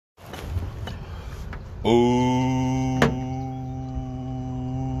Ooh,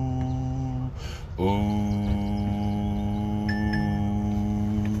 ooh,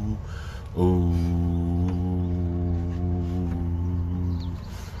 ooh,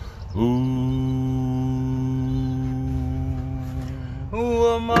 ooh.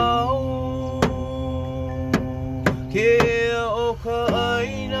 Uamau ke o ka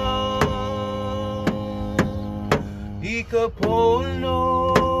aina I ka pono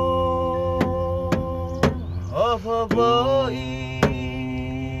of Hawaii.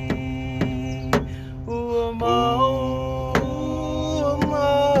 Uamau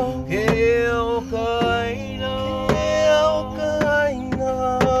ke o ka aina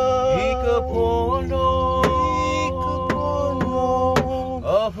I ka pono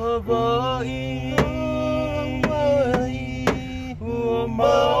of Hawaii.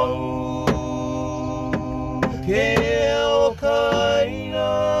 Uamau ke o ka aina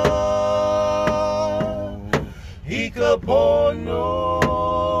I ka pono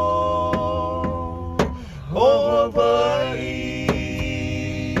o Hawaii.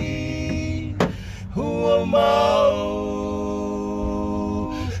 Uamau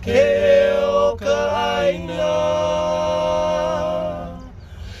ke o ka aina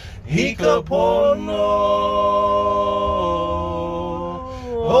I ka pono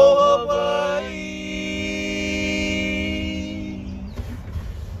o Hawaii.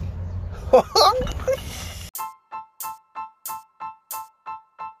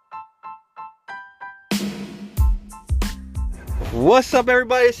 What's up,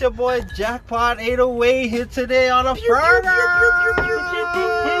 everybody? It's your boy Jackpot 808 here today on a Friday.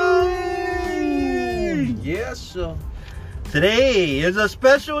 Yes, sir. Today is a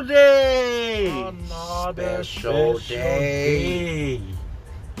special day. Another Special day.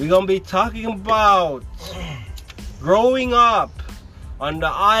 We're gonna be talking about growing up on the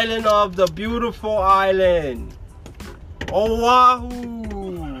island of the beautiful island, Oahu.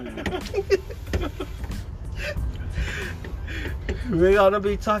 We're gonna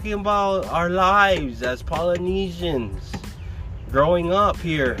be talking about our lives as Polynesians growing up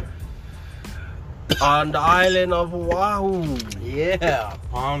here on the island of Oahu. Yeah,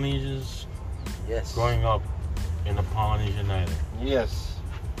 Polynesians. Yes. Growing up in the Polynesian island. Yes.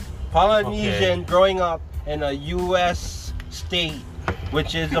 Polynesian Okay. growing up in a U.S. state,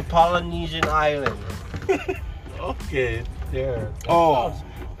 which is a Polynesian island. Okay, there. That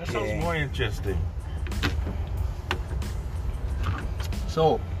sounds more interesting.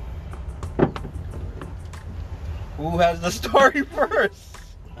 So, who has the story first?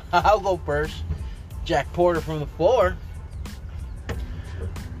 I'll go first. Jack Porter from the 4.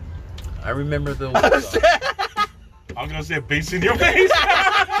 I remember the. I was gonna say bass in your face.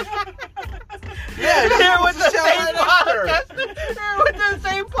 Yeah, Here with the shout same out after. podcaster. Here with the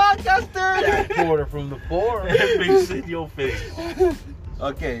same podcaster. Jack Porter from the 4. Bass in your face.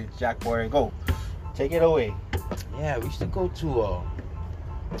 Okay, Jack Porter, go. Take it away. Yeah, we used to go to.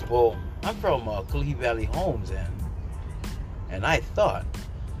 Well, I'm from Kalihi Valley Homes, and I thought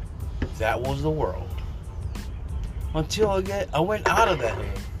that was the world until I went out of that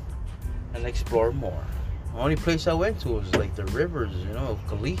and explored more. The only place I went to was like the rivers, of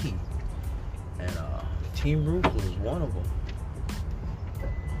Kalihi, and Team Roof was one of them.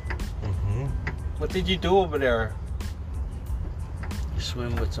 Mm-hmm. What did you do over there?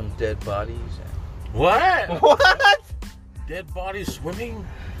 Swim with some dead bodies. What? What? Dead body swimming?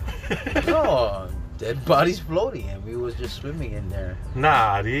 No, dead bodies floating, and we was just swimming in there.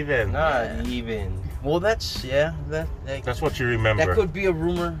 Not even. Not even. Well, that's That's what you remember. that could be a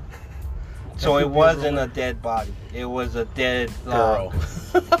rumor. So That it could be a wasn't rumor. a dead body. It was a dead Girl.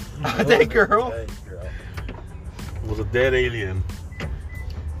 A dead girl? Dead girl. It was a dead alien.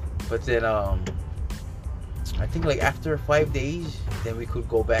 But then, I think like after 5 days, then we could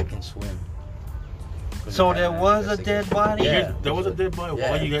go back and swim. So there was a dead body? Yeah. There was a dead body Yeah.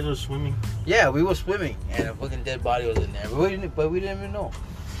 while you guys were swimming. Yeah, we were swimming, and a fucking dead body was in there. But we didn't even know.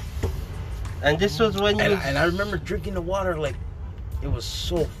 And this was when you... And I remember drinking the water like it was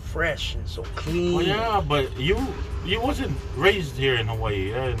so fresh and so clean. Oh yeah, but you wasn't raised here in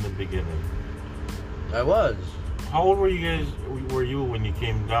Hawaii in the beginning. I was. How old were you guys? Were you when you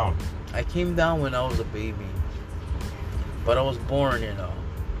came down? I came down when I was a baby, but I was born in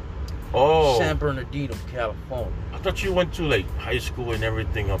San Bernardino, California. I thought you went to like high school and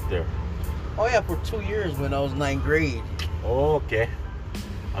everything up there. Oh yeah, for 2 years when I was 9th grade. Oh, okay.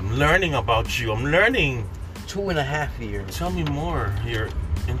 I'm learning about you. I'm learning. 2.5 years. Tell me more. You're an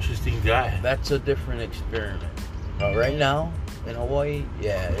interesting guy. That's a different experiment. But right now in Hawaii,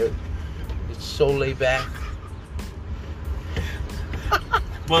 yeah, it's so laid back.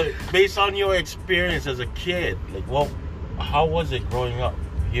 But based on your experience as a kid, like, how was it growing up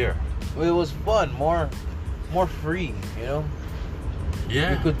here? Well, it was fun, more free, you know.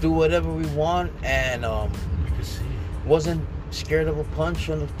 Yeah. We could do whatever we want, and You can see. wasn't scared of a punch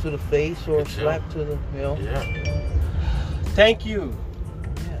to the face or a Good job. slap to the, you know. Yeah. Thank you.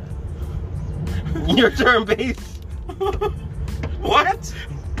 Yeah. Your turn, Base. What?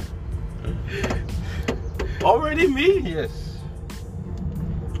 Already me? Yes.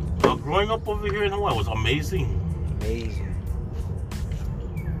 Growing up over here in Hawaii was amazing. Amazing.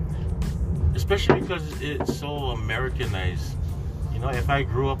 Especially because it's so Americanized. You know, if I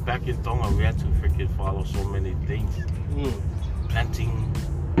grew up back in Tonga, we had to freaking follow so many things. Mm. Planting,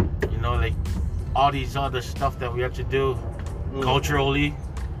 you know, like all these other stuff that we had to do culturally.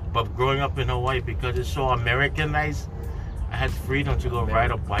 But growing up in Hawaii, because it's so Americanized, I had freedom to go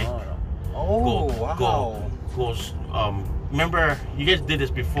ride a bike. Oh, wow. Remember, you guys did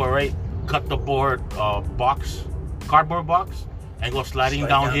this before, right? Cut the board cardboard box, and go sliding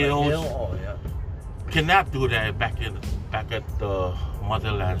down hills. Oh yeah. Cannot do that back at the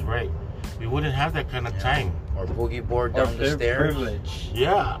motherlands, right? We wouldn't have that kind of time. Or boogie board Or down the stairs. privilege.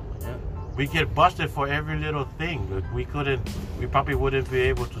 Yeah. Yeah. We get busted for every little thing. Like, we probably wouldn't be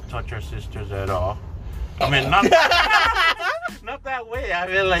able to touch our sisters at all. I mean, not not that way. I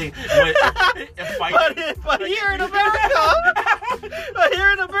mean, like, But here in America,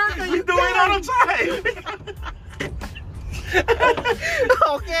 you do it all the time.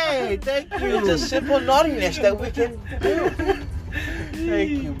 Okay, thank It's you. a simple naughtiness that we can do. Thank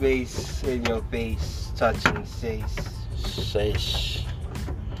you, Base, in your face, touching face. Says.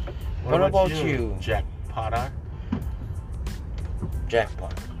 What about you? Jack Potter?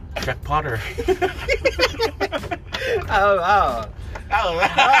 Jackpot. Jack Potter. Oh.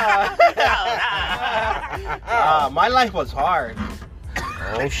 My life was hard.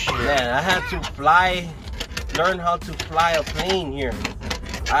 Oh shit. Man, I had to learn how to fly a plane here.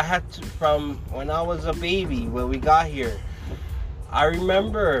 I had to, from when I was a baby, when we got here. I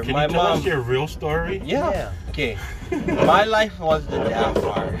remember Can my you tell mom. us your real story? Yeah. Okay. My life wasn't that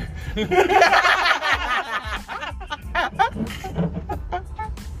hard.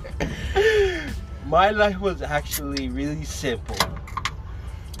 My life was actually really simple.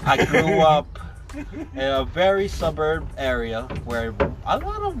 I grew up in a very suburb area where a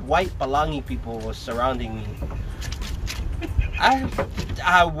lot of white Palangi people were surrounding me.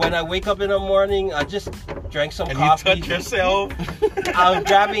 When I wake up in the morning, I just drank some And coffee. you touch yourself? I was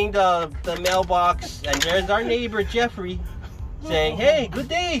grabbing the mailbox, and there's our neighbor Jeffrey saying, "Hey, good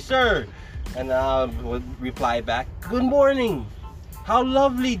day, sir," and I would reply back, "Good morning. How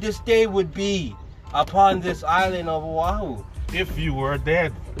lovely this day would be upon this island of Oahu." If you were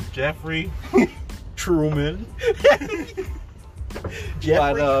dead, Jeffrey. Truman.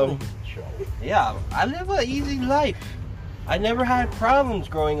 But yeah, I live an easy life. I never had problems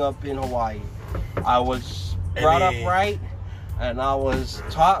growing up in Hawaii. I was brought up right, and I was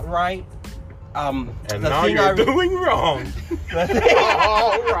taught right. And now you're doing wrong.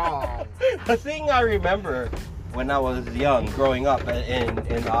 The thing I remember when I was young, growing up in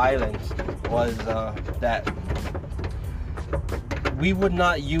the islands, was that we would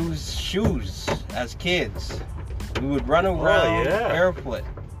not use shoes as kids. We would run around barefoot.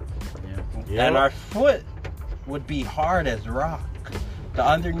 Yeah. And our foot would be hard as rock. The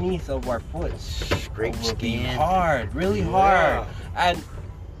underneath of our foot Scrape would be skin. hard, really hard. And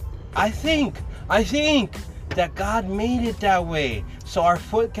I think that God made it that way so our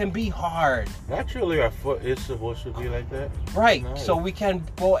foot can be hard. Naturally, our foot is supposed to be like that. Right, No. so we can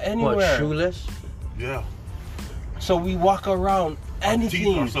go anywhere. What, shoeless? Yeah. So we walk around Our teeth are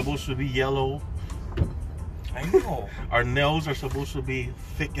anything. supposed to be yellow. I know. Our nails are supposed to be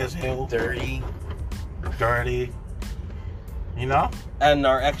thick as hell. Dirty. Dirty. You know? And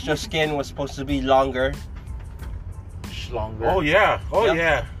our extra skin was supposed to be longer. Schlonger. Oh, yeah. Oh, Yep.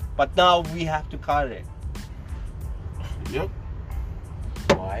 yeah. But now we have to cut it. Yep.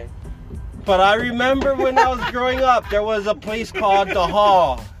 Why? But I remember when I was growing up, there was a place called The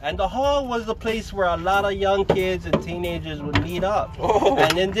Hall. And The Hall was the place where a lot of young kids and teenagers would meet up. Oh.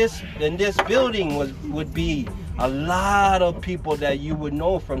 And in this building would be a lot of people that you would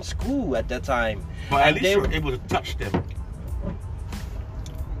know from school at that time. But at And least they- you were able to touch them.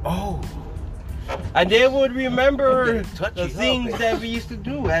 Oh. And they would remember Okay, touchy, the things huh? that we used to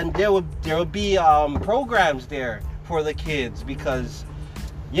do, and there would be programs there for the kids, because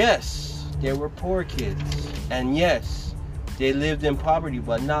yes, there were poor kids, and yes, they lived in poverty,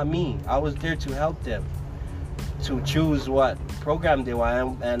 but not me. I was there to help them to choose what program they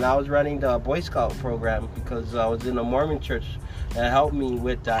want, and I was running the Boy Scout program because I was in a Mormon church and helped me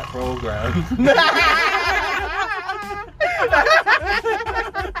with that program.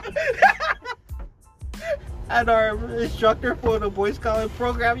 And our instructor for the Boy Scout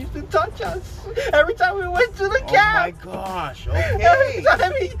program used to touch us every time we went to the Oh camp. my gosh. Every Okay.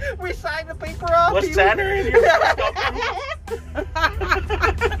 time we signed the paper off. What's he Tanner in here?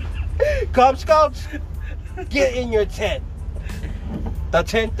 would- Cub Scouts, get in your tent. The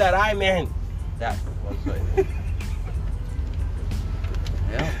tent that I'm in. That was it.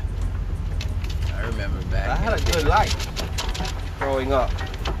 Yeah. I remember back. I had a good life growing up.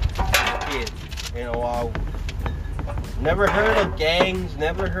 Kid, you know, never heard of gangs,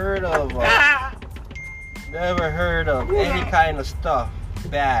 never heard of any kind of stuff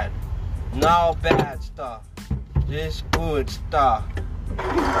bad. No bad stuff, just good stuff.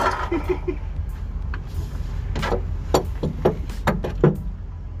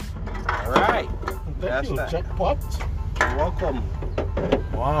 All right, that's Thank you, that. jackpot. You're welcome.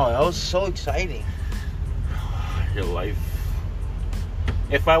 Wow, that was so exciting. Your life.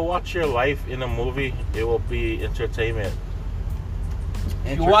 If I watch your life in a movie, it will be entertainment.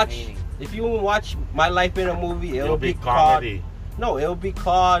 If you watch my life in a movie, It'll be called, comedy. no, it'll be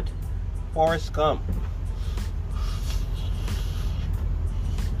called Forrest Gump.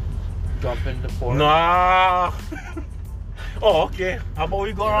 Jump in the forest. Nah. Oh, okay. How about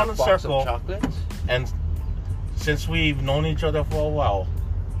we go around in a Box of circle? chocolates. And since we've known each other for a while,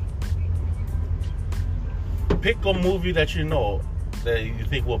 pick a movie that you know that you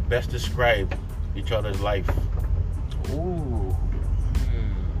think will best describe each other's life. Ooh,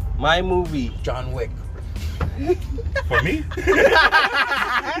 my movie. John Wick. For me?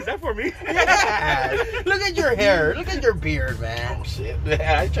 Is that for me? Yeah. Look at your hair. Look at your beard, man. Oh shit.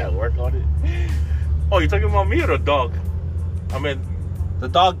 I try to work on it. Oh, you talking about me or the dog? I mean, The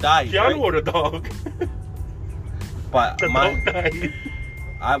dog died. Keanu Right? or the dog? But The dog died.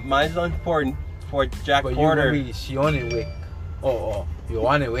 mine's on for Jack But Porter. you Sione Wick. Oh, you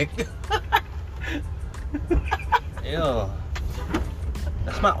want it, Wick? Ew.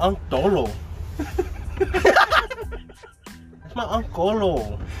 That's my Uncle. That's my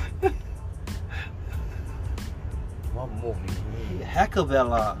Uncle. What movie? Heck of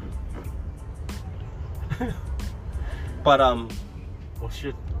a. But What's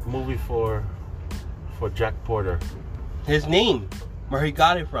your movie for Jack Porter? his name, where he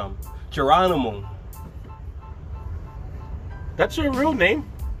got it from, Geronimo. That's your real name?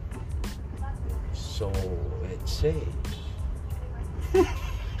 So it says.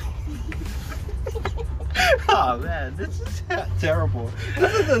 Oh man, this is terrible.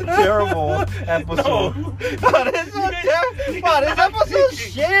 This is a terrible episode. No. This episode's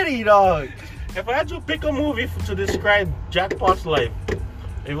shitty, dog. If I had to pick a movie to describe Jackpot's life,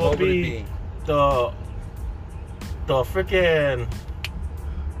 it will What would it be the freaking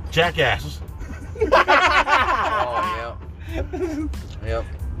Jackass. Oh, yeah. Yep.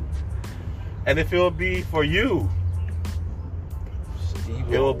 And if it will be for you, Steve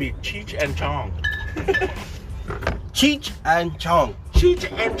it will be Cheech and Chong. Cheech and Chong.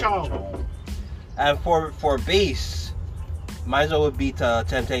 Cheech and Chong. And for bass, might as well would be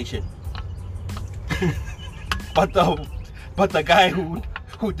Temptation. but the guy who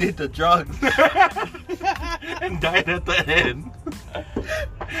did the drugs And died at the end.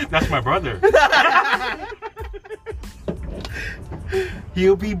 That's my brother.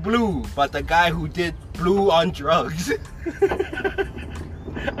 he'll be Blue, but the guy who did Blue on drugs.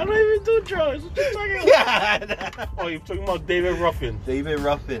 I don't even do drugs. What you talking about? Yeah. Oh, you're talking about David Ruffin. David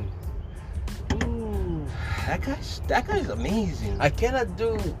Ruffin. Ooh, that guy's amazing. I cannot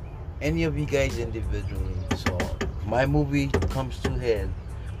do any of you guys individually, so my movie comes to head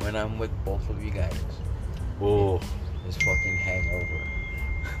when I'm with both of you guys. Oh. It's fucking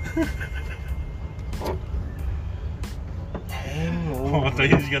Hangover. Oh, I thought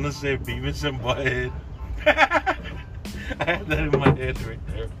he was gonna say Beavis and Butthead. I had that in my head right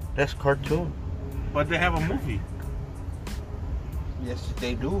there. That's cartoon. But they have a movie. Yes,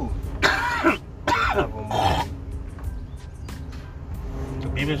 they do. They have a movie. The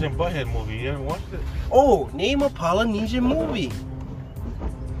Beavis and Butthead movie. You ever watched it? Oh, name a Polynesian movie.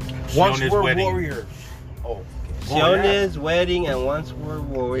 Once Siona's We're Wedding. Warriors. Oh, okay. Siona's Wedding and Once Were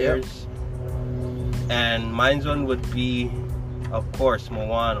Warriors. And mine's one would be, of course,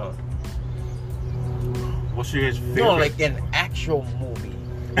 Moana. What's your favorite? No, like an actual movie.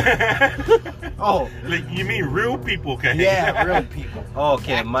 Oh, Like, you mean real people, okay? Yeah, real people.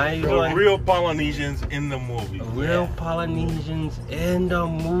 okay, mine's The one. real Polynesians in the movie. Real Yeah. Polynesians in the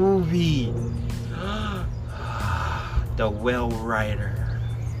movie. The Whale Rider.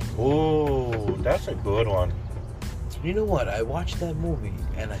 Oh, that's a good one. You know what? I watched that movie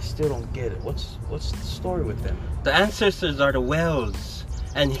and I still don't get it. What's the story with them? The ancestors are the whales,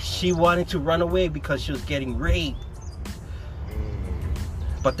 and she wanted to run away because she was getting raped.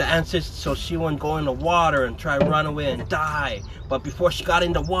 But the ancestors, so she wouldn't go in the water and try to run away and die. But before she got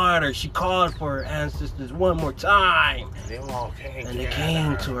in the water, she called for her ancestors one more time. They all came. And they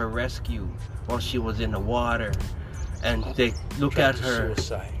came to her rescue while she was in the water. And they look at her,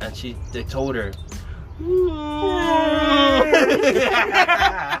 Suicide. and they told her,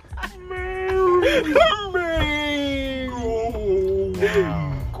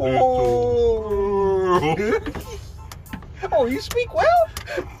 oh, you speak well?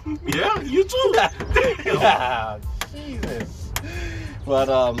 Yeah, you too. Jesus.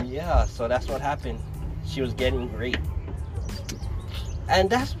 But yeah, so that's what happened. She was getting raped. And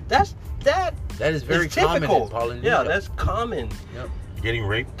that is very is common typical. in Polynesia. Yeah, that's common. Getting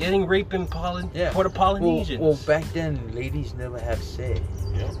raped? Getting raped in for the Polynesians. Well, back then, ladies never had say.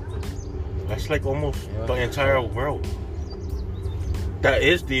 Yeah. That's like almost the entire world. That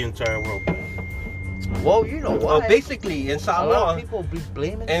is the entire world. Well, you know what? Well, basically, in a lot Samoa, of people be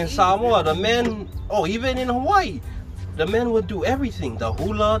blaming in the Samoa, the men, even in Hawaii, the men would do everything. The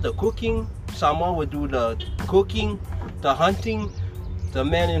hula, the cooking. Samoa would do the cooking, the hunting. The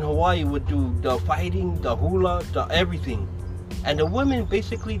men in Hawaii would do the fighting, the hula, the everything. And the women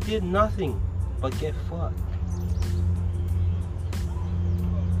basically did nothing but get fucked.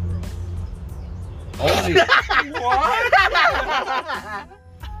 Only. What?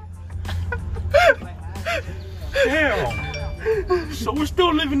 Damn. So we're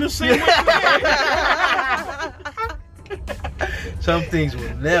still living the same way today. Some things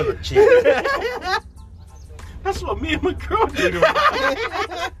will never change. That's what me and my girl did.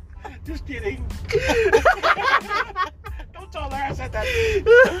 Just kidding. Don't tell her I said that.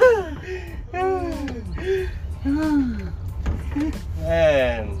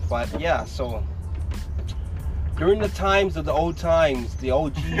 But yeah, so during the times of the old times, the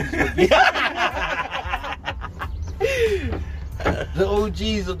OGs would be the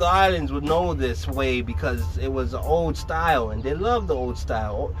OGs of the islands would know this way because it was an old style, and they love the old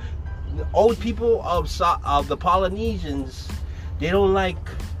style. The old people of the Polynesians, they don't like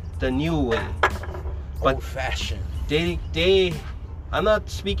the new way. But Old fashioned. they I'm not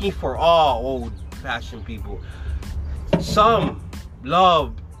speaking for all old fashioned people. Some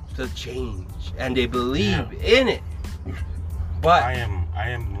love the change and they believe in it. But I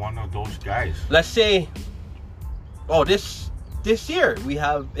am one of those guys. let's say, this year we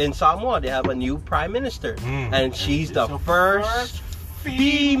have in Samoa, they have a new prime minister, and she's the first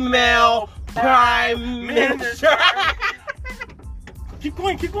female prime minister. Keep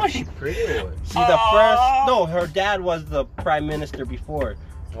going. Pretty good. She's the first. No, her dad was the prime minister before.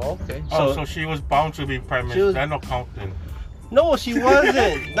 Oh, okay. So she was bound to be prime She minister. was- That no counting. No, she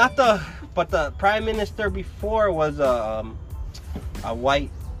wasn't. But the prime minister before was a white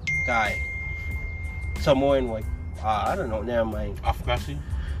guy, Samoan white. I don't know. Never mind. Afghasi?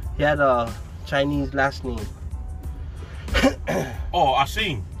 He had a Chinese last name. Oh, I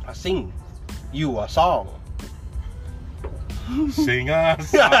sing. I sing you a song. Sing a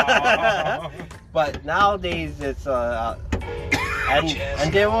song. But nowadays it's and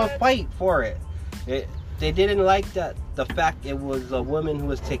they will fight for it. They didn't like the fact it was a woman who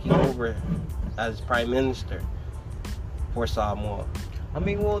was taking over as prime minister for Samoa. I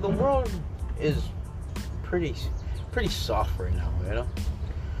mean, well, the world is pretty soft right now, you know.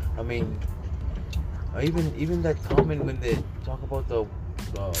 I mean, even that comment when they talk about the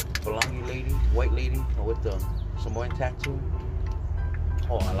Palangi lady, white lady with the Samoan tattoo.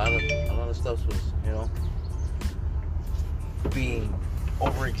 Oh, a lot of stuff was, you know, being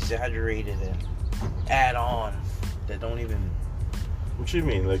over exaggerated and add on that don't even. What you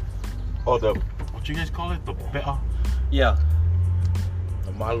mean? Like, what you guys call it? The better? Yeah,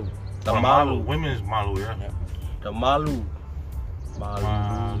 The malu. the malu, Women's malu, yeah. the malu.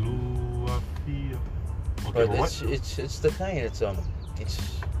 Malu, I feel. Okay, But what? it's the kind.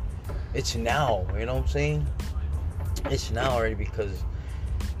 It's now. You know what I'm saying? It's now already because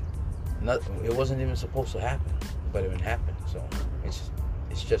it wasn't even supposed to happen, but it happened. So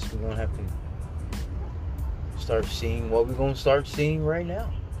it's just we're gonna have to start seeing what we're gonna start seeing right now.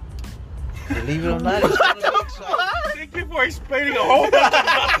 Believe it or not, it's gonna be exciting. Thank you for explaining a whole bunch of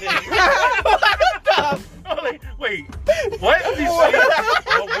nothing. I'm like, wait, what?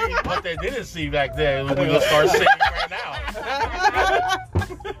 What they didn't see back then, we're gonna start seeing right now.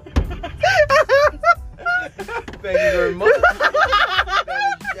 Thank you very much.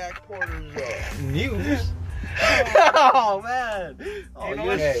 That is Jack Porter's news. Oh man! Oh, You know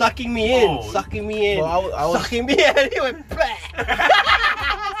you're what? sucking sucking me in, Oh. sucking me in, Well, I was- sucking me in. He went black.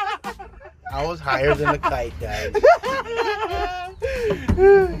 I was higher than a kite, guys.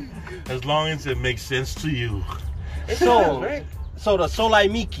 As long as it makes sense to you. So, right? so the Solai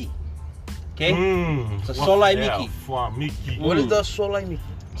Miki, okay? Mm, So what Solai the hell Miki. for Miki? What is the Solai Miki?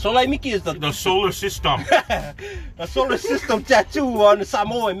 Solai Miki is the The solar system. a solar system tattoo on the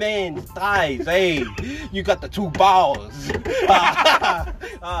Samoan man's thighs. Hey, you got the two balls.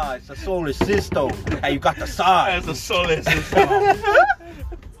 It's a solar system. And you got the sun. That's a solar system.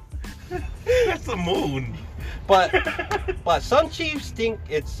 That's the moon. But some chiefs think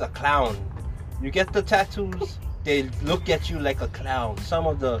it's a clown. You get the tattoos, they look at you like a clown. Some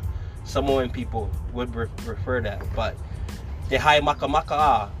of the Samoan people would refer that, but they hai maka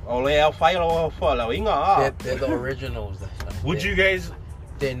maka ole au whai lo whala inga They're the originals. Would They- you guys,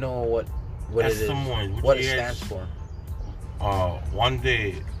 They know what as it is, someone, would what it you guys, stands for. one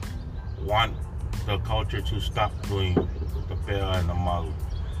day want the culture to stop doing the pea and the malu?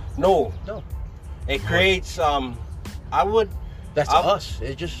 No, No. it creates I would That's I'll- us.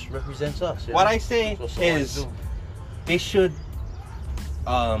 It just represents us. you what know? I say That's what Samoans is do. they should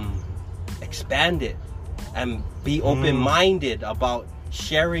expand it and be open-minded about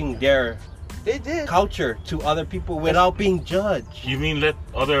sharing their They did. culture to other people without being judged. You mean let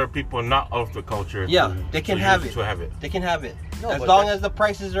other people not of the culture? Yeah, they can have it. To have it. They can have it. No, As but long that's- as the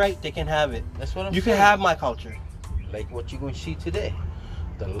price is right, they can have it. That's what I'm You saying. can have my culture. like what you're going to see today.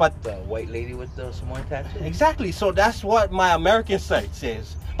 But- The white lady with the Samoan tattoo. Exactly. So that's what my American side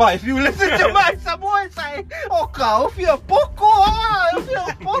says. But if you listen to my Samoan side, okay, if you're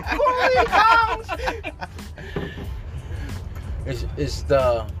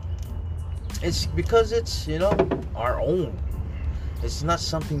It's because it's our own. It's not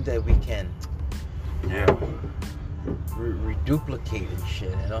something that we can Yeah. reduplicate and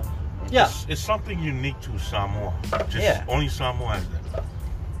shit. Yeah. It's something unique to Samoa. Just Yeah. only Samoa has that.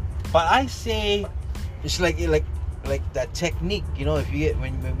 But I say, It's like that technique. If you get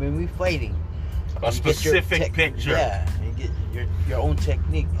when we fighting, A you get your specific picture. Yeah, you get your own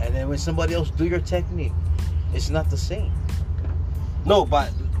technique, and then when somebody else do your technique, it's not the same. no, but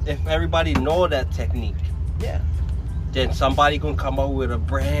if everybody know that technique, Yeah, then somebody gonna come up with a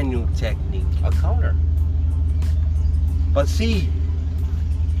brand new technique. a counter. But see,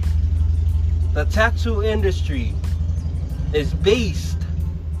 the tattoo industry is based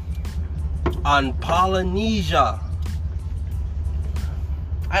on Polynesia.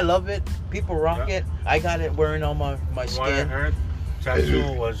 I love it. People rock Yeah. it. I got it wearing on my What I skin. heard,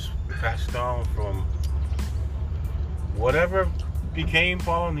 tattoo was passed down from whatever became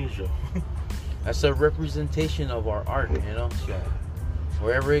Polynesia. That's a representation of our art, So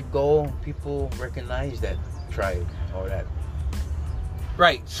wherever it go, people recognize that tribe or that.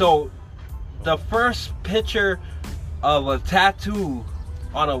 Right, so the first picture of a tattoo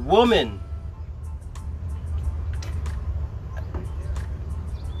on a woman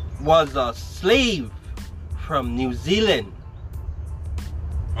was a slave from New Zealand.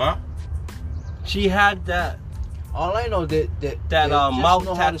 Huh? She had that. All I know that they That, just mouth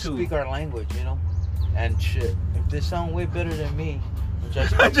know how to tattoo. speak our language, and shit. If they sound way better than me, which I I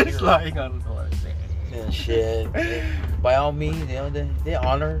speak just zero, like, I don't know what I'm saying. and shit. By all means, they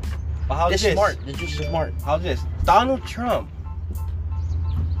honor. But how's They're this? smart. They're just smart. How's this? Donald Trump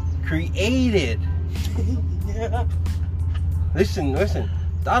created. Listen.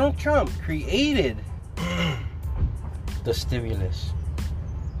 Donald Trump created The stimulus.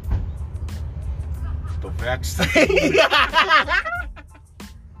 The vaccine.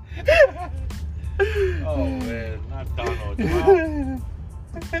 Oh man, not Donald Trump.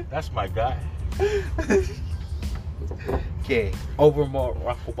 That's my guy. Okay. Over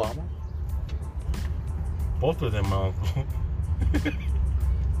Barack Obama. Both of them, my uncle.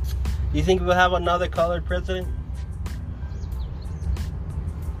 You think we'll have another colored president?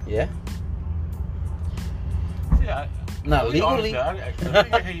 Yeah. Yeah. Not To be honest, legally. the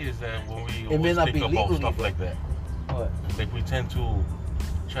thing I hate is that when we It may always not think be about legally, stuff but- like that, What? like we tend to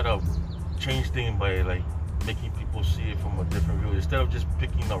try to change things by like making people see it from a different view instead of just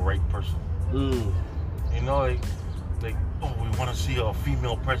picking the right person. You know, like oh, we want to see a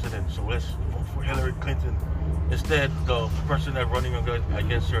female president, so let's vote for Hillary Clinton. Instead, the person that's running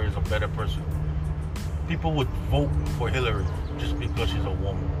against her is a better person. People would vote for Hillary just because she's a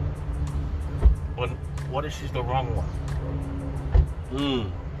woman. But what if she's the wrong one?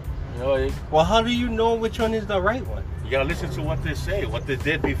 You know, Well, how do you know which one is the right one? you gotta listen to what they say, what they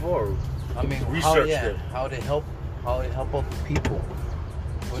did before. I mean, Research it. how they help out the people.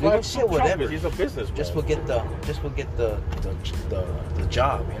 Well, they can say whatever. He's a businessman. Just forget the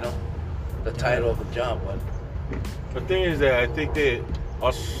job, you know, the title of the job. But The thing is that I think that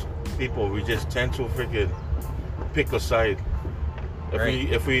us people, we just tend to freaking pick a side.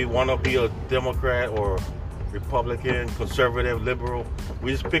 If we want to be a Democrat or Republican, conservative, liberal,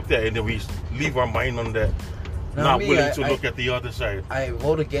 we just pick that and then we leave our mind on that. Now, Not willing to look at the other side. I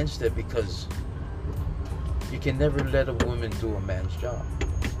vote against it because you can never let a woman do a man's job.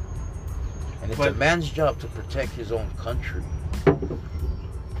 And it's a man's job to protect his own country.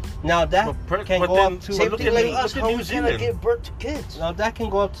 Now that can go up to same thing like us, how New we gonna Zealand. give birth to kids. now that can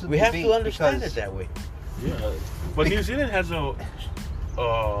go up to We have debate to understand because- it that way. Yeah, but New Zealand has a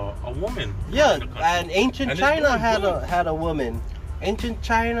woman. Yeah, in the country. and ancient And it's China doing had good. had a woman. Ancient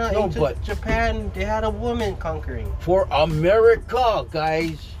China, No, ancient but- Japan, they had a woman conquering. For America,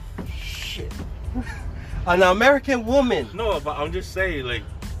 guys. Shit. An American woman. No, but I'm just saying, like,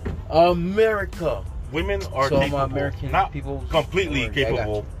 America. women are So capable, American not people- completely I got you.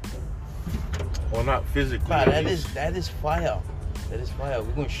 capable, or not physically. Man, at that least. is fire. That is fire.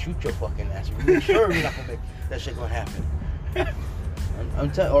 We're gonna shoot your fucking ass. We're sure we're not gonna make that shit gonna happen.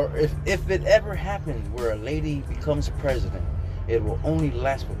 I'm telling, or if it ever happens where a lady becomes president, it will only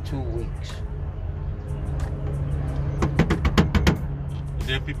last for 2 weeks.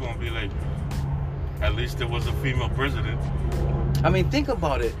 Then people gonna be like, at least there was a female president. I mean, think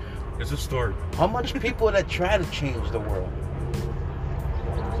about it. It's a story. How much people that try to change the world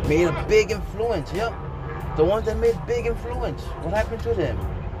made a big influence? Yep. The ones that made big influence. What happened to them?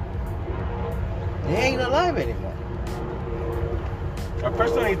 They ain't alive anymore. I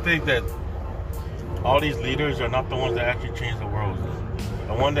personally think that all these leaders are not the ones that actually change the world.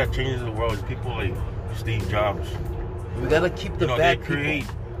 The one that changes the world is people like Steve Jobs. We gotta keep the They bad create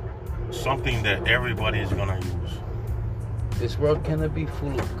people. something that everybody is gonna use. This world cannot be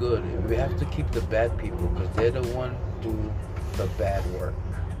full of good. We have to keep the bad people because they're the one do the bad work.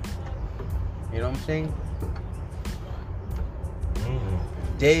 You know what I'm saying?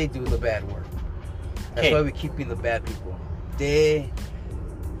 They do the bad work. That's Hey. why we're keeping the bad people. They,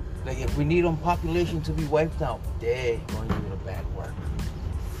 like, if we need population to be wiped out, they going to do the bad work.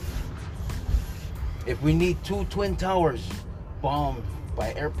 If we need 2 twin towers bombed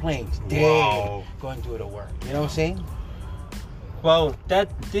by airplanes, they Wow. going to do the work. You know what I'm saying? Well, that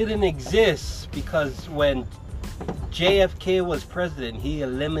didn't exist because when JFK was president, he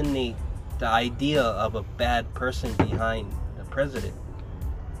eliminated the idea of a bad person behind the president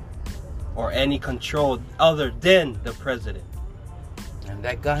or any control other than the president. And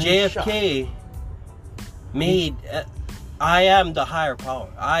that guy JFK made I am the higher power.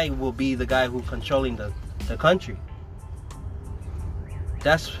 I will be the guy who controlling the country.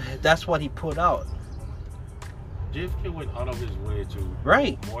 That's what he put out. JFK went out of his way to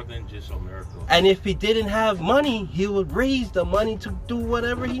Right. more than just America. And if he didn't have money, he would raise the money to do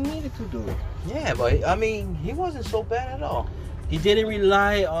whatever he needed to do. Yeah, but I mean, he wasn't so bad at all. He didn't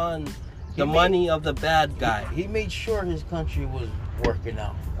rely on the money of the bad guy. He made sure his country was working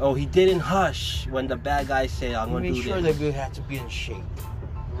out. Oh, he didn't hush when the bad guy said, I'm He going to made do sure this. that we had to be in shape,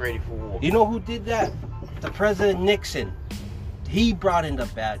 ready for war. You know who did that? The President Nixon. He brought in the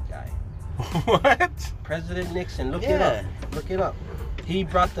bad guy. What? President Nixon. Look it Yeah. up. Look it up. He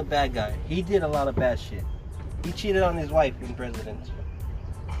brought the bad guy. He did a lot of bad shit. He cheated on his wife in presidency.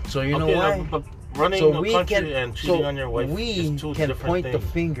 So you know Okay, why? but running So the we country can, and cheating on your wife we is two can different point the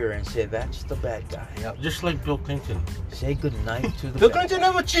things. finger and say that's the bad guy. Just like Bill Clinton. Say good night to the Bill bad Clinton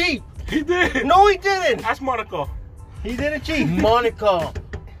never cheat. He did. No, he didn't. Ask Monica. He didn't cheat. Monica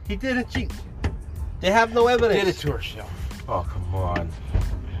He didn't cheat. They have no did it evidence. to herself. Oh, come on.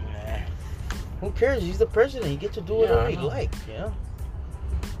 Nah. Who cares? He's the president. He gets to do Yeah, whatever I he know. likes, you know?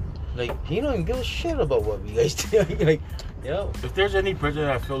 Like, he don't even give a shit about what we guys do. Like, yo, If there's any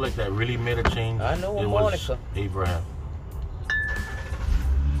president I feel like that really made a change, I know it Monica. was Abraham.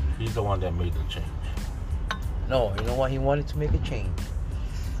 He's the one that made the change. no, you know why he wanted to make a change?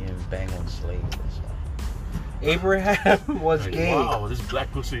 He didn't bang on slaves, that's why. Abraham was Like, gay. wow, this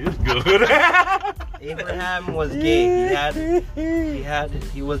black pussy is good. Abraham was gay.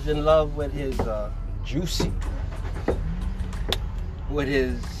 He was in love with his Juicy.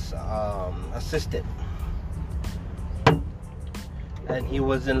 assistant. And he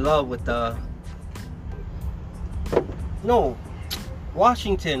was in love with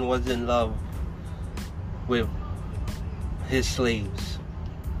Washington was in love with his slaves.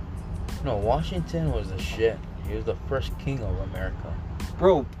 No, Washington was the shit. He was the first king of America.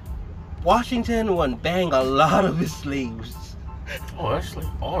 Bro, Washington would bang a lot of his slaves. Oh, that's like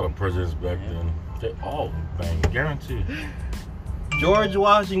all the presidents back then. They all bang, guaranteed. George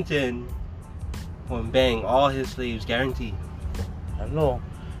Washington would bang all his slaves, guaranteed. I know.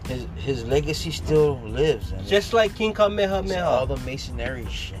 His legacy still lives. And Just like King it's all Kamehameha. the masonry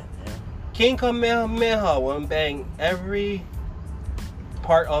shit. Yeah. King Kamehameha would bang every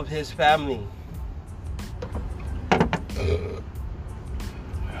part of his family.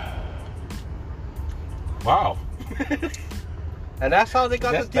 Wow. And that's how they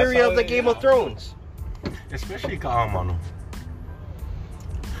got That's the theory how of the they- Game of Thrones. Especially Ka'amanu.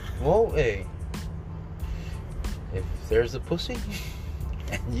 Well, hey, if there's a pussy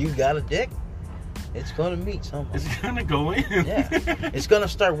and you got a dick, it's gonna meet somehow. It's gonna go in. Yeah, it's gonna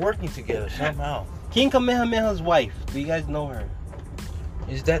start working together somehow. King Kamehameha's wife. Do you guys know her?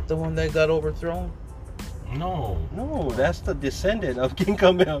 Is that the one that got overthrown? No. No, that's the descendant of King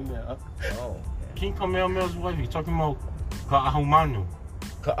Kamehameha. Oh, King Kamehameha's wife. He's talking about Ka'ahumanu,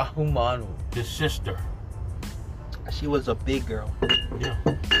 Ka'ahumanu. his sister. She was a big girl. Yeah.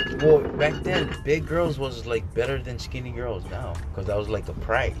 Well, back then, big girls was like better than skinny girls now, because that was like a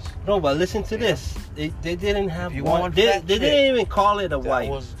prize. No, but listen to this. They didn't have If you one. want They fat chick, didn't even call it a That wife.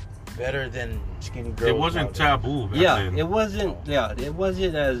 was better than skinny girls. It wasn't nowadays. taboo back Yeah, then. it wasn't. Yeah, it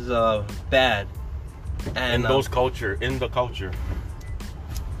wasn't as bad. in And the culture.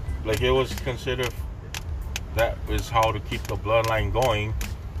 Like it was considered that is how to keep the bloodline going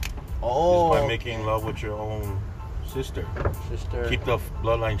Oh, is by making love with your own sister. sister. Keep the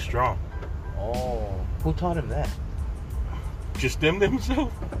bloodline strong. Oh, who taught him that? Just them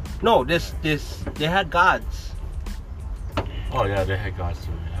themselves. no, they had gods. Oh yeah, they had gods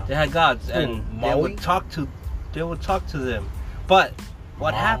too. They Yeah. had gods, Who, and they Maui? would talk to them. But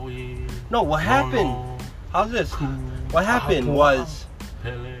what happened? Maui, No, what happened? Lono, How's this? Ku, What happened Papua. was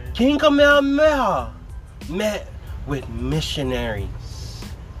Pele. King Kamehameha met with missionaries,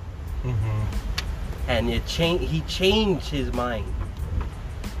 Mhm. and he changed his mind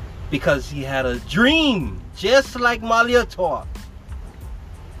because he had a dream, just like Malia taught.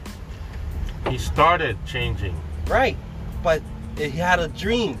 He started changing. Right, but he had a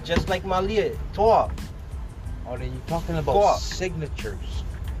dream, just like Malia taught. Oh, then you're talking about Go up. signatures.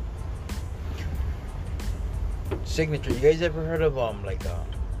 Signature. You guys ever heard of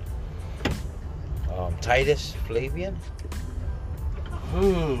Titus Flavian?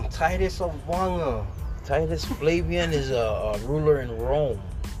 Titus of Wanga. Titus Flavian is a ruler in Rome.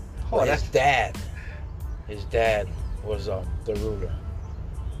 Oh, But that's his dad was the ruler.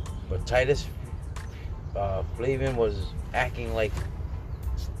 But Titus Flavian was acting like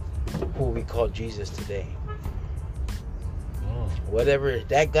who we call Jesus today. Oh. Whatever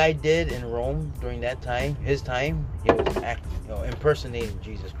that guy did in Rome during that time, his time, he was impersonating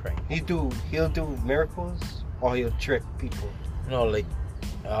Jesus Christ. he'll do miracles or he'll trick people. Like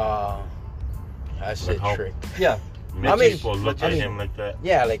I said how- trick. Yeah, Make I mean- people look I at mean- him like that.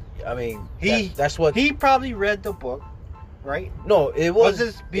 Yeah, that's what. he probably read the book, right? No, it Was was.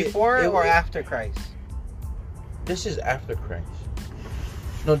 this before it or was- after Christ? This is after Christ.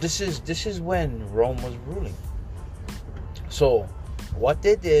 No, this is when Rome was ruling. So, what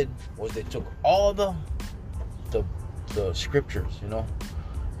they did was they took all the scriptures,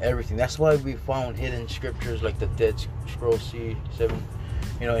 everything. That's why we found hidden scriptures like the Dead Scrolls C7,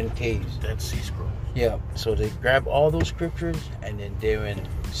 in caves. Dead Sea Scrolls. Yeah. So they grabbed all those scriptures and then they went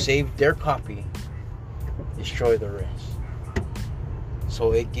save their copy, destroy the rest.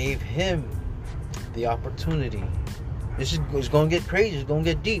 So it gave him the opportunity. This is going to get crazy. It's going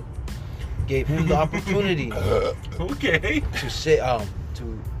to get deep. Gave him the opportunity Okay. to say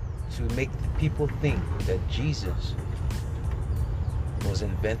to make people think that Jesus was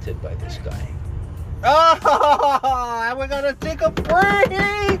invented by this guy. Oh, and we're gonna take a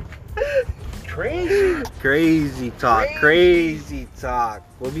break. Crazy. Crazy talk. Crazy talk.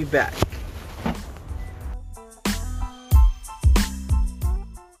 We'll be back.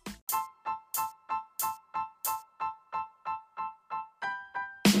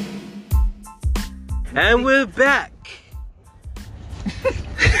 And we're back.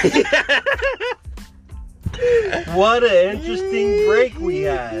 What an interesting break we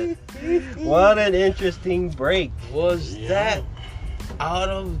had. What an interesting break. Was Yeah. that out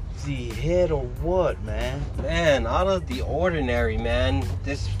of the head or what, man? Man, out of the ordinary, man.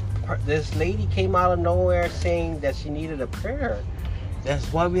 This lady came out of nowhere saying that she needed a prayer. That's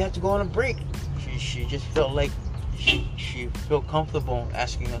why we had to go on a break. She just felt like she felt comfortable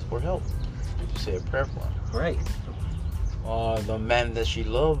asking us for help to say a prayer for her. Right. The man that she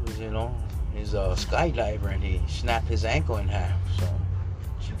loves, is a skydiver and he snapped his ankle in half. So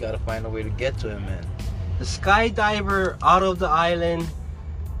she got to find a way to get to him, and The skydiver out of the island,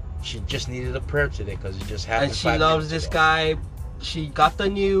 she just needed a prayer today because it just happened. and she 5 loves minutes this ago. guy, she got the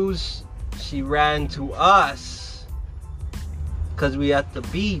news. She ran to us because we at the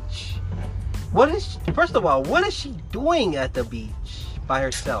beach. First of all, what is she doing at the beach by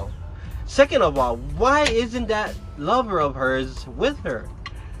herself? Second of all, why isn't that lover of hers with her?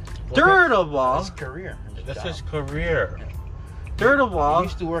 Third of all, His career. That's his career. third of He all,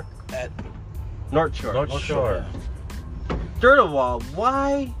 used to work at North Shore. North Shore. Third of all,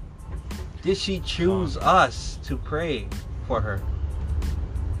 why did she choose us to pray for her?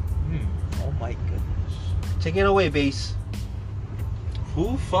 Oh my goodness. Take it away, Bass.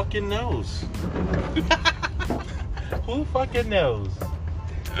 Who fucking knows? Who fucking knows?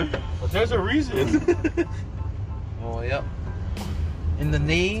 But there's a reason. Oh, yep. In the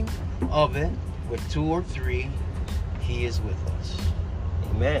name of it, with 2 or 3, he is with us.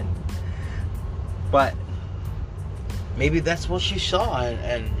 Amen. But Maybe that's what she saw,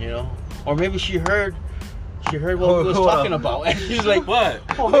 and you know, or maybe she heard what we was Hold talking on. about, and she's like, What?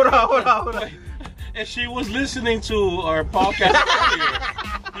 hold on. And she was listening to our podcast earlier.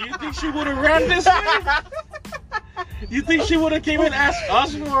 Do you think she would have ran this way? You think she would have came and asked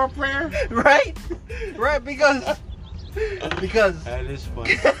us for a prayer? Right? Right, because That is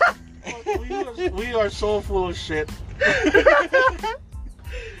funny. we are so full of shit.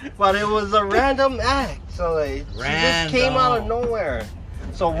 but it was a random act. So like, she just came out of nowhere.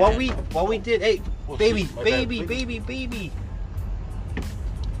 So what we did, hey, Well, baby, she- my baby, bad. baby, baby.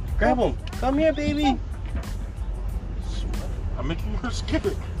 Grab him. Come here, baby. I'm making her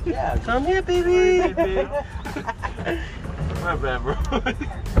scared. yeah, Come here, baby. My bad, bro.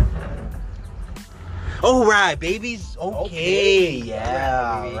 All right, baby's okay. Okay.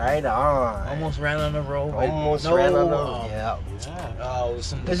 Yeah, Baby. right on. almost ran on the road. Almost No, ran on the Yeah.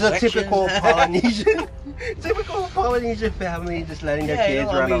 some It's a deflections. typical Polynesian family just letting their Yeah, kids you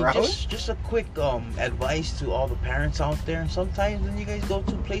know, run I mean, around. just a quick advice to all the parents out there. Sometimes when you guys go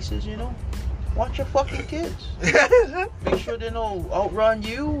to places, you know, watch your fucking kids. Make sure they don't outrun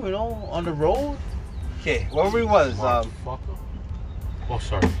you, you know, on the road. Okay, where we was, Motherfucker. Oh,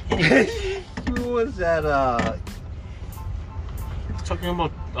 sorry. we was at Talking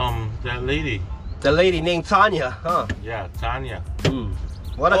about that lady. the lady named Tanya, huh? Yeah, Tanya.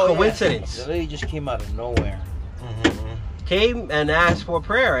 What a Oh, yeah. coincidence. The lady just came out of nowhere. Mm-hmm. Came and asked for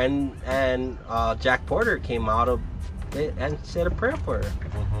prayer, and Jack Porter came out of it and said a prayer for her.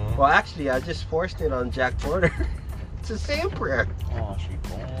 Mm-hmm. Well, actually, I just forced it on Jack Porter to say a prayer. Oh, she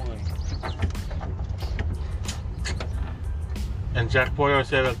going. And Jack Porter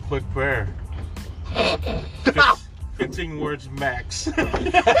said a quick prayer. 15 words max.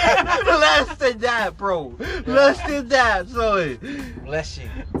 Less than that, bro. Less than that, so Blessing.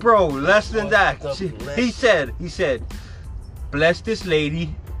 bro, less than What that. the He said, bless this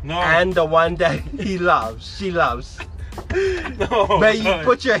lady No. and the one that he loves. She loves. No. May you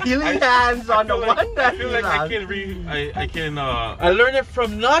put your healing hands on the I feel one like, that I feel he like I loves. can read. I can. I learned it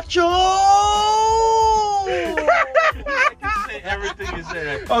from Nacho. I can say everything you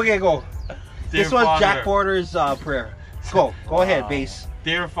said. Okay, go. Dear This one's Jack Father, Porter's prayer. Go ahead, Bass.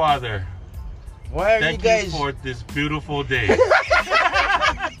 Dear Father, Why are thank you guys? for this beautiful day.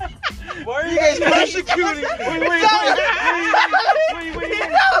 Why are you guys persecuting?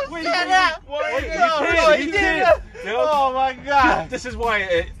 Wait. He did it. Oh my God. This is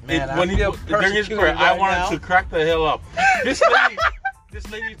why Man, I when he feel during his persecuted prayer, I right wanted now. to crack the hell up. This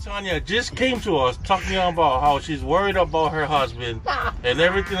lady Tanya just came to us talking about how she's worried about her husband and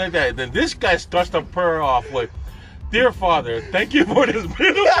everything like that. Then this guy starts the prayer off with, "Dear Father, thank you for this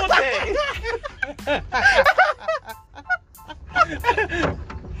beautiful day."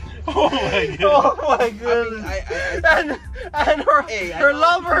 Oh my God. Oh my goodness. And her, Hey, I her know-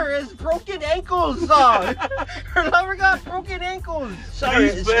 lover is broken ankles. Her lover got broken ankles. Sorry,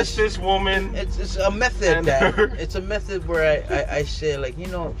 Please bless this woman. it's a method And that her. it's a method where I say, like, you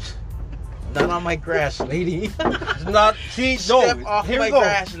know, not on my grass, lady. It's not. See, Step no. off Here my we go.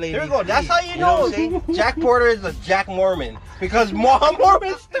 grass, lady, Here we go. That's how you please. You know know, what I'm saying? Jack Porter is a Jack Mormon because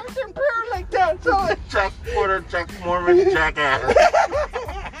Mormons start their prayer like that. So Jack Porter, Jack Mormon, jackass.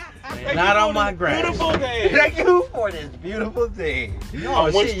 Not on my grass. Beautiful day. thank you for this beautiful day. No,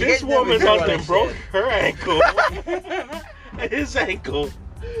 Once see, you this guys never woman's hear what I husband broke said. her ankle, his ankle,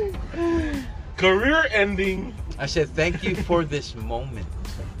 career ending. I said thank you for this moment.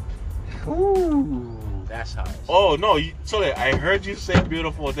 Ooh. That's how. I said. Oh no! So I heard you say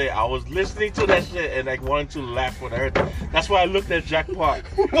 "beautiful day." I was listening to that shit and I wanted to laugh when I heard that. That's why I looked at Jack Pot.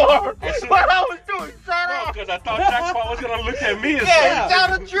 what I was doing? Shut up. Because I thought Jack Pot was gonna look at me and Yeah, say, tell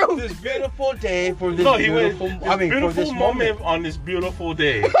the truth. This beautiful day for this "No, he went. beautiful. This I mean, beautiful for this moment on this beautiful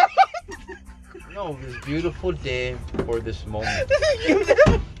day." No, this beautiful day for this moment.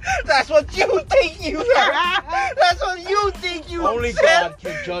 That's what you think you are. That's what you think you Only said. God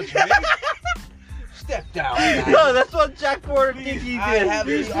can judge me. Step down. No, that's what Jack Porter thinks he I did. have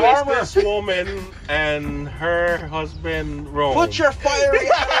Please the bless armor. this woman and her husband Rome. Put your fiery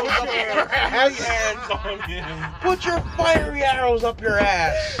arrows up your hands ass. on him. Put your fiery arrows up your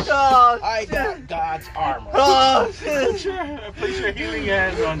ass. Oh, I shit. got God's armor. Oh, shit. Place your healing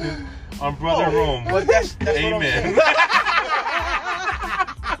hands on Brother Oh, Rome. But that's Amen. what I'm saying.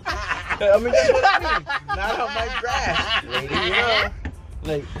 I mean, that's what I mean. Not on my grass, lady. You know,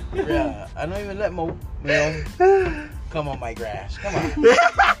 like, yeah, I don't even let Mo, come on my grass. Come on.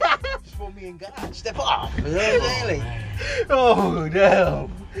 It's for me and God. Step up. You know what I'm saying? Like, Oh,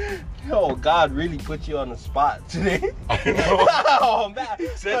 damn. Oh, God really put you on the spot today. Oh, man.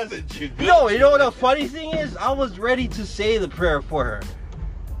 Says that you did. No, you know what the funny thing is? I was ready to say the prayer for her.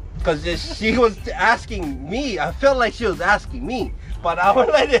 Because she was asking me. I felt like she was asking me. But I was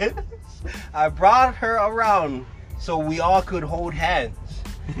like this. I brought her around so we all could hold hands.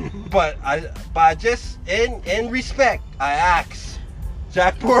 But I just, in respect, I asked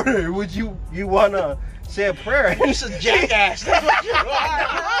Jack Porter, would you want to say a prayer? he's a jackass. That's what you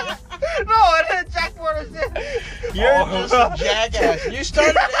are. No, and then Jack Porter said, You're just a jackass. You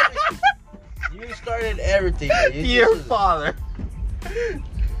started everything. You started everything. Man. You Dear just- Father,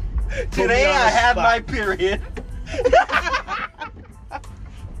 Put today me on I the had spot. my period.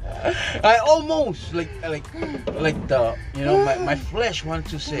 I almost like the my flesh wanted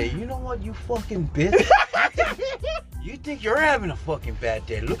to say, you know what, you fucking bitch. You think you're having a fucking bad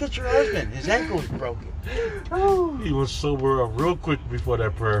day? Look at your husband. His ankle is broken. He was sober up real quick before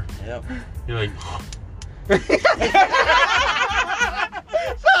that prayer. Yep. You're like,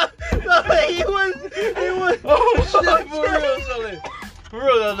 He was. Oh shit, for real, Sully. For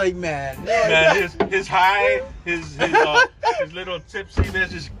real, I was like, man. man, his high, his little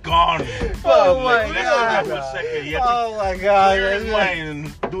tipsiness is gone. Oh Like, my Let's God. go for a second. He had to Oh my God. clear his mind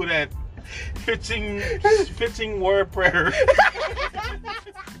and do that fitting word prayer.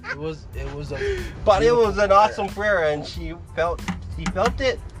 It was a. But it was an awesome prayer, and he felt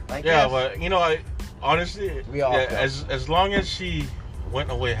it. I Yeah, guess. but honestly, We all felt as long as she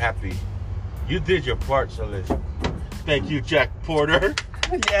went away happy, you did your part, Solis. Thank you, Jack Porter.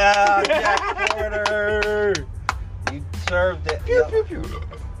 Yeah, Jack Porter. You served it.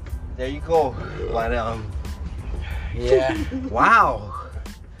 There you go. But, Yeah. wow.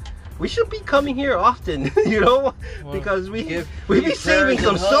 We should be coming here often, you know, Well, because we give be saving prayers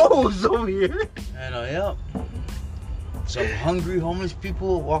some and hugs. souls over here. I know, yep. Some hungry homeless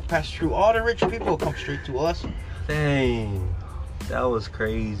people walk past through. All the rich people come straight to us. Dang, that was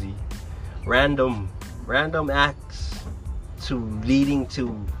crazy. Random acts leading to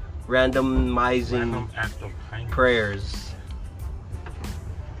randomizing Random act of kindness. prayers.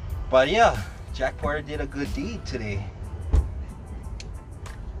 But yeah, Jack Porter did a good deed today.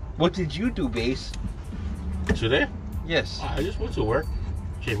 What did you do, Base? Today, Yes. I just went to work.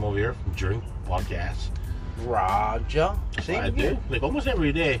 Came over here from drink podcast. Roger. Same I here. did like almost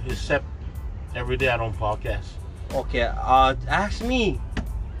every day, except every day I don't podcast. Okay. Ask me.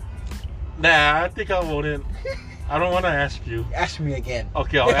 Nah, I think I wouldn't. I don't want to ask you. Ask me again.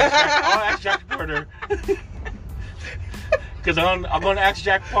 Okay, I'll ask Jack Porter. Because I'm going to ask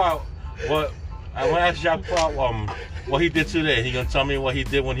Jack Porter what he did today. He gonna tell me what he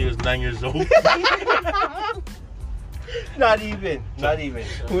did when he was 9 years old. Not even.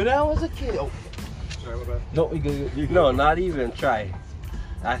 When I was a kid. Oh, Sorry about that. no, you No, not even. Try.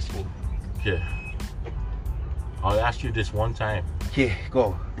 Ask me. Okay. I'll ask you this one time. Okay,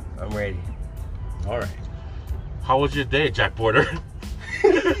 go. I'm ready. All right. How was your day, Jack Porter?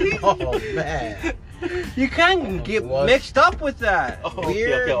 Oh man. You can't get What? mixed up with that. Oh,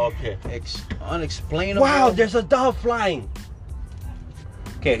 Weird. okay. Unexplainable. Wow, there's a dove flying.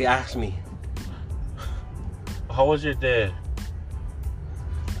 Okay, ask me. How was your day?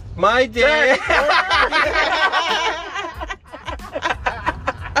 My day.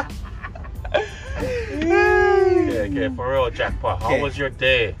 Okay, for real, Jack Porter. How Okay. was your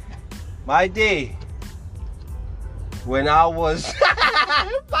day? My day. When I was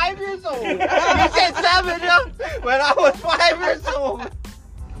 5 years old. You said 7, yeah? When I was 5 years old.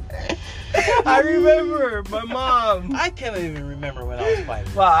 I remember my mom. I can't even remember when I was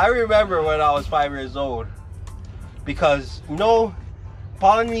 5. Well, I remember when I was 5 years old. Because,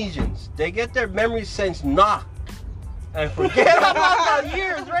 Polynesians, they get their memory sense knocked. And forget about the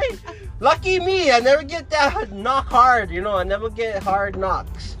years, right? Lucky me, I never get that knock hard, I never get hard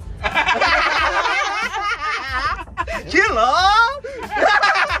knocks. Killer!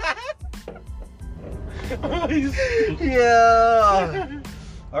 boys. Yeah.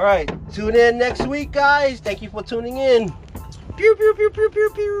 All right. Tune in next week, guys. Thank you for tuning in. Pew pew pew pew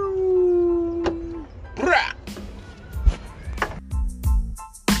pew pew. Brah.